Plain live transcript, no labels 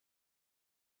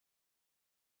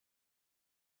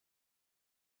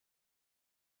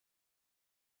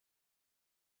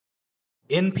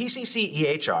In PCC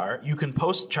EHR, you can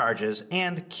post charges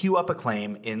and queue up a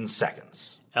claim in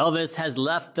seconds. Elvis has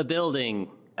left the building.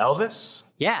 Elvis?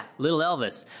 Yeah, little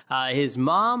Elvis. His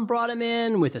mom brought him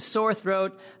in with a sore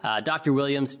throat. Dr.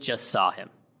 Williams just saw him.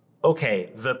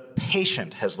 Okay, the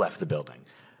patient has left the building.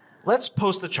 Let's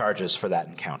post the charges for that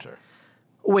encounter.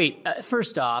 Wait,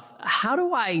 first off, how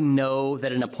do I know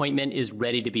that an appointment is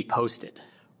ready to be posted?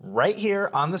 Right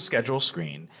here on the schedule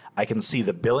screen, I can see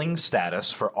the billing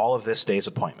status for all of this day's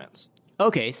appointments.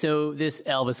 Okay, so this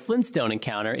Elvis Flintstone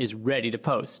encounter is ready to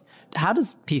post. How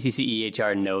does PCC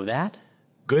EHR know that?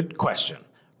 Good question.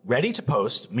 Ready to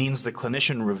post means the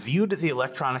clinician reviewed the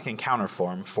electronic encounter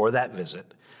form for that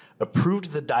visit,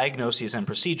 approved the diagnoses and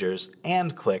procedures,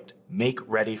 and clicked Make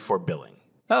Ready for Billing.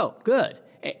 Oh, good.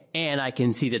 And I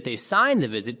can see that they signed the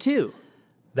visit too.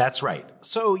 That's right.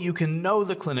 So you can know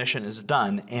the clinician is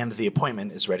done and the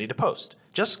appointment is ready to post.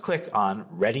 Just click on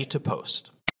Ready to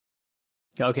Post.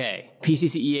 Okay,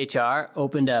 PCC EHR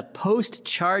opened a post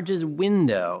charges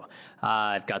window.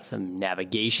 I've got some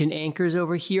navigation anchors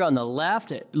over here on the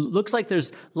left. It looks like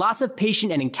there's lots of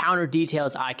patient and encounter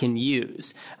details I can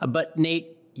use. But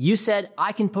Nate, you said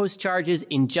I can post charges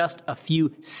in just a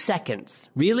few seconds.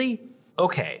 Really?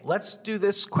 Okay, let's do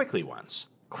this quickly once.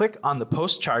 Click on the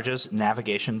Post Charges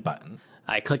navigation button.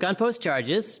 I click on Post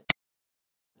Charges.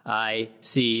 I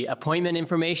see appointment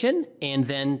information and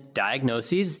then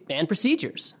diagnoses and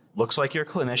procedures. Looks like your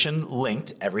clinician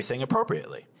linked everything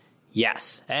appropriately.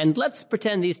 Yes, and let's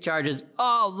pretend these charges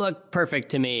all look perfect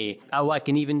to me. Oh, I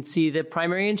can even see the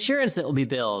primary insurance that will be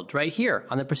billed right here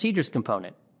on the procedures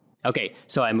component. Okay,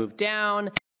 so I move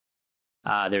down.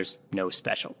 There's no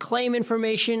special claim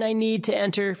information I need to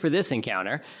enter for this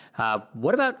encounter.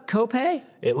 What about copay?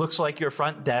 It looks like your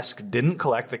front desk didn't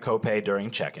collect the copay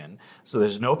during check-in, so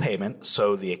there's no payment,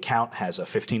 so the account has a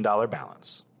 $15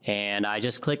 balance. And I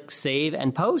just click Save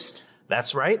and Post?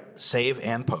 That's right, Save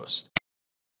and Post.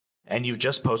 And you've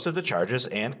just posted the charges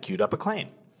and queued up a claim.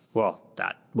 Well,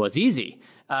 that was easy.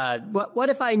 What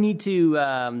if I need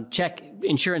to check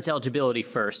insurance eligibility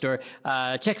first, or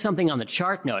check something on the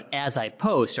chart note as I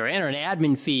post, or enter an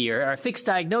admin fee, or fix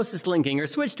diagnosis linking, or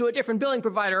switch to a different billing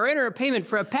provider, or enter a payment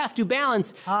for a past due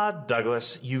balance?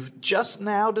 Douglas, you've just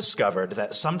now discovered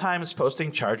that sometimes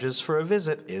posting charges for a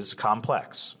visit is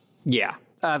complex. Yeah.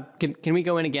 Can we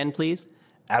go in again, please?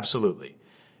 Absolutely.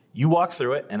 You walk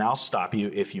through it, and I'll stop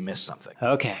you if you miss something.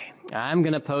 Okay. I'm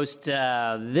going to post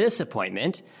this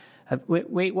appointment.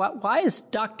 Wait, why is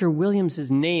Dr.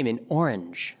 Williams' name in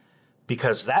orange?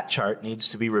 Because that chart needs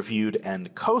to be reviewed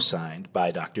and co-signed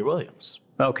by Dr. Williams.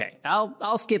 Okay,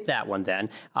 I'll skip that one then,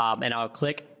 and I'll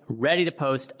click Ready to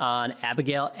Post on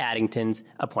Abigail Addington's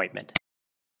appointment.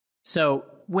 So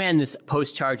when this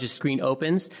post charges screen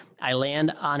opens, I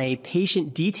land on a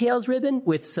patient details ribbon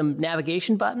with some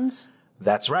navigation buttons.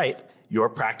 That's right. Your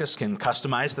practice can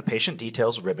customize the patient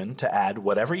details ribbon to add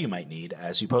whatever you might need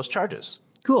as you post charges.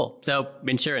 Cool. So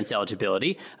insurance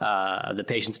eligibility, the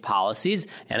patient's policies,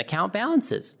 and account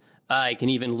balances. I can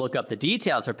even look up the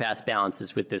details for past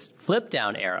balances with this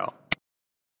flip-down arrow.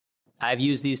 I've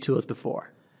used these tools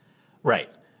before. Right.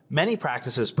 Many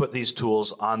practices put these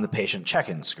tools on the patient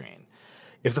check-in screen.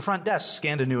 If the front desk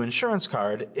scanned a new insurance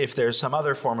card, if there's some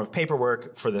other form of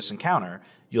paperwork for this encounter,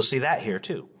 you'll see that here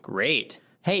too. Great.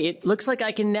 Hey, it looks like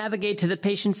I can navigate to the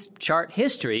patient's chart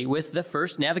history with the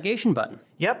first navigation button.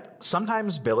 Yep,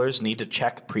 sometimes billers need to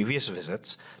check previous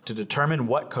visits to determine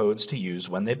what codes to use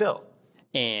when they bill.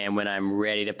 And when I'm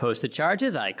ready to post the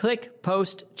charges, I click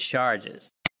Post Charges.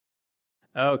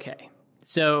 Okay,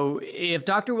 so if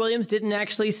Dr. Williams didn't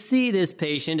actually see this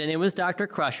patient and it was Dr.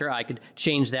 Crusher, I could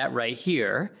change that right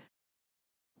here.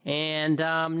 And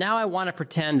now I want to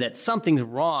pretend that something's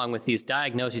wrong with these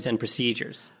diagnoses and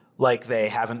procedures. Like they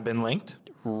haven't been linked?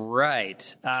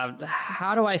 Right.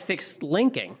 How do I fix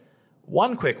linking?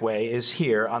 One quick way is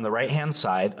here on the right-hand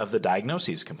side of the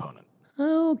diagnoses component.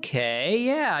 Okay,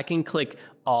 yeah, I can click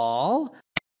All,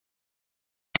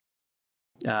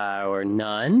 or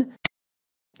None,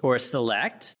 or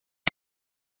Select,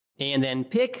 and then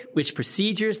pick which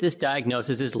procedures this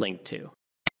diagnosis is linked to.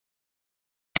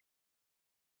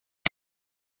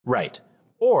 Right.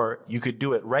 Or you could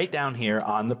do it right down here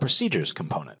on the procedures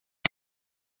component.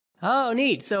 Oh,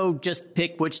 neat. So just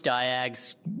pick which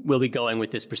diags will be going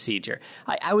with this procedure.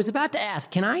 I was about to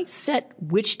ask, can I set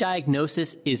which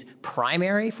diagnosis is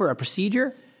primary for a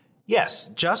procedure? Yes,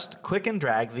 just click and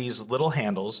drag these little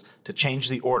handles to change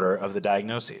the order of the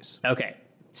diagnoses. Okay,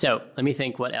 so let me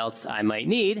think what else I might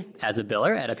need as a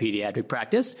biller at a pediatric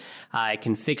practice. I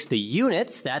can fix the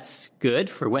units. That's good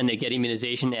for when they get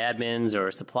immunization admins or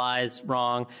supplies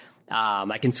wrong.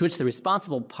 I can switch the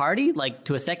responsible party, like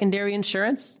to a secondary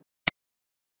insurance.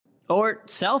 Or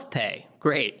self-pay.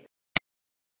 Great.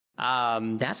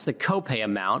 That's the copay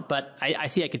amount, but I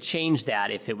see I could change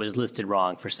that if it was listed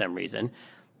wrong for some reason.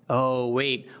 Oh,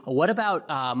 wait. What about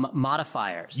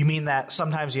modifiers? You mean that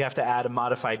sometimes you have to add a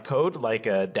modified code like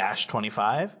a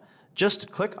 -25?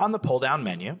 Just click on the pull-down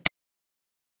menu.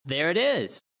 There it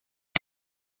is.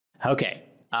 Okay.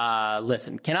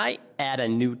 Listen, can I add a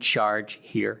new charge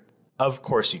here? Of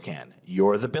course you can.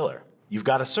 You're the biller. You've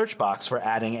got a search box for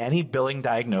adding any billing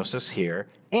diagnosis here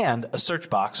and a search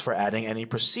box for adding any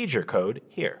procedure code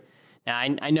here. Now,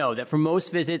 I know that for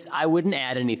most visits, I wouldn't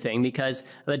add anything because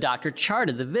the doctor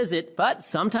charted the visit, but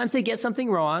sometimes they get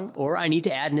something wrong, or I need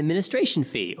to add an administration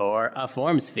fee or a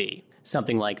forms fee,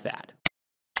 something like that.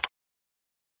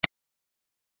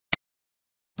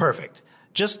 Perfect.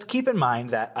 Just keep in mind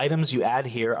that items you add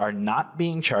here are not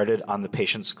being charted on the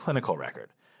patient's clinical record.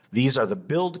 These are the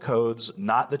billed codes,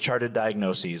 not the charted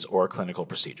diagnoses or clinical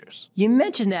procedures. You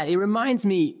mentioned that. It reminds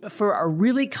me, for a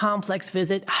really complex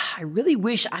visit, I really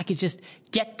wish I could just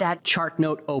get that chart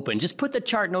note open. Just put the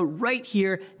chart note right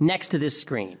here next to this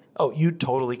screen. Oh, you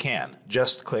totally can.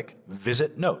 Just click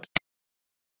Visit Note.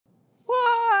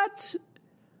 What?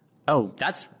 Oh,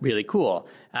 that's really cool.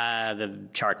 The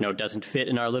chart note doesn't fit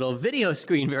in our little video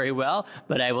screen very well,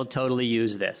 but I will totally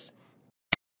use this.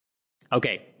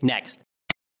 Okay, next.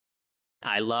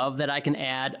 I love that I can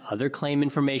add other claim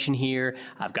information here.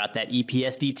 I've got that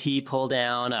EPSDT pull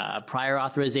down, prior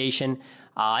authorization.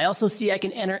 I also see I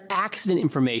can enter accident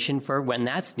information for when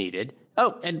that's needed.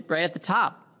 Oh, and right at the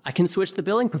top, I can switch the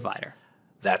billing provider.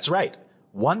 That's right.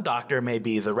 One doctor may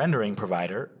be the rendering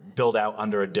provider, billed out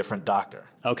under a different doctor.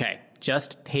 Okay,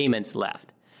 just payments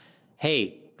left.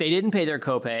 Hey, they didn't pay their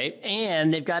copay,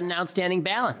 and they've got an outstanding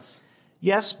balance.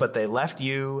 Yes, but they left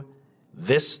you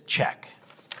this check.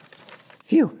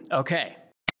 Phew, okay.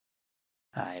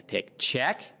 I pick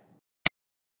check.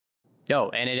 Oh,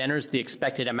 and it enters the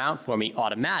expected amount for me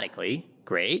automatically.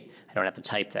 Great, I don't have to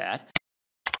type that.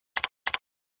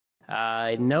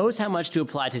 It knows how much to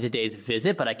apply to today's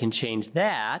visit, but I can change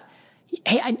that.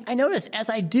 Hey, I notice as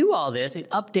I do all this, it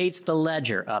updates the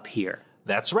ledger up here.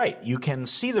 That's right. You can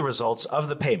see the results of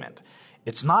the payment.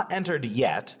 It's not entered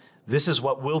yet. This is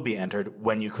what will be entered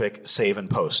when you click Save and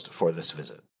Post for this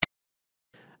visit.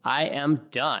 I am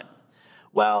done.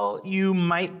 Well, you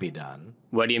might be done.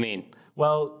 What do you mean?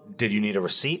 Well, did you need a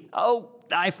receipt? Oh,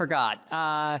 I forgot.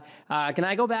 Can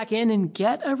I go back in and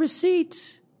get a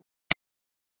receipt?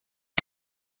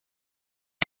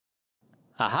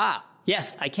 Aha!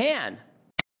 Yes, I can.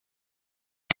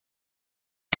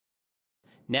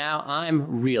 Now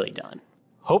I'm really done.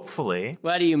 Hopefully.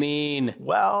 What do you mean?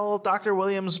 Well, Dr.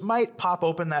 Williams might pop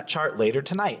open that chart later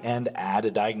tonight and add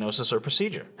a diagnosis or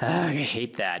procedure. I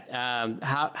hate that.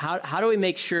 How do we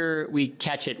make sure we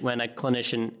catch it when a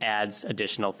clinician adds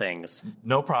additional things?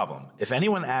 No problem. If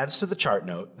anyone adds to the chart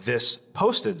note, this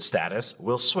posted status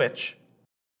will switch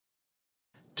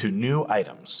to new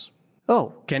items.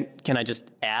 Oh, can I just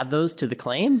add those to the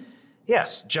claim?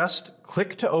 Yes, just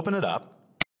click to open it up,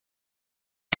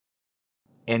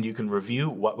 and you can review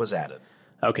what was added.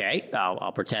 Okay,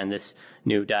 I'll pretend this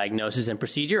new diagnosis and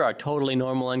procedure are totally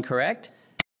normal and correct.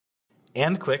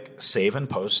 And click Save and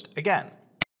Post again.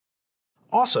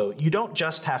 Also, you don't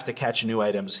just have to catch new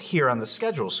items here on the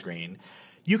schedule screen.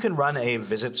 You can run a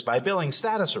Visits by Billing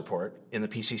status report in the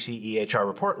PCC EHR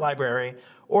report library,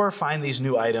 or find these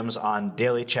new items on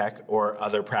Daily Check or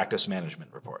other practice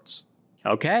management reports.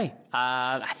 Okay,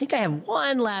 I think I have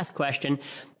one last question.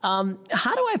 How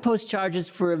do I post charges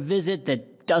for a visit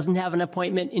that doesn't have an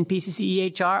appointment in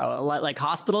PCC EHR, like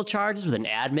hospital charges with an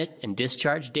admit and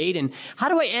discharge date? And how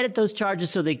do I edit those charges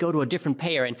so they go to a different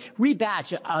payer and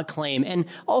rebatch a claim? And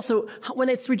also, when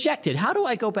it's rejected, how do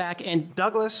I go back and...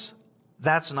 Douglas,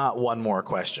 that's not one more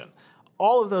question.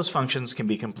 All of those functions can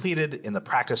be completed in the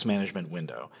practice management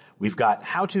window. We've got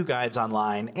how-to guides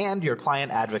online, and your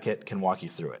client advocate can walk you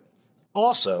through it.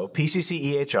 Also,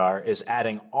 PCC EHR is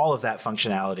adding all of that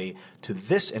functionality to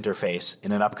this interface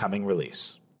in an upcoming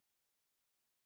release.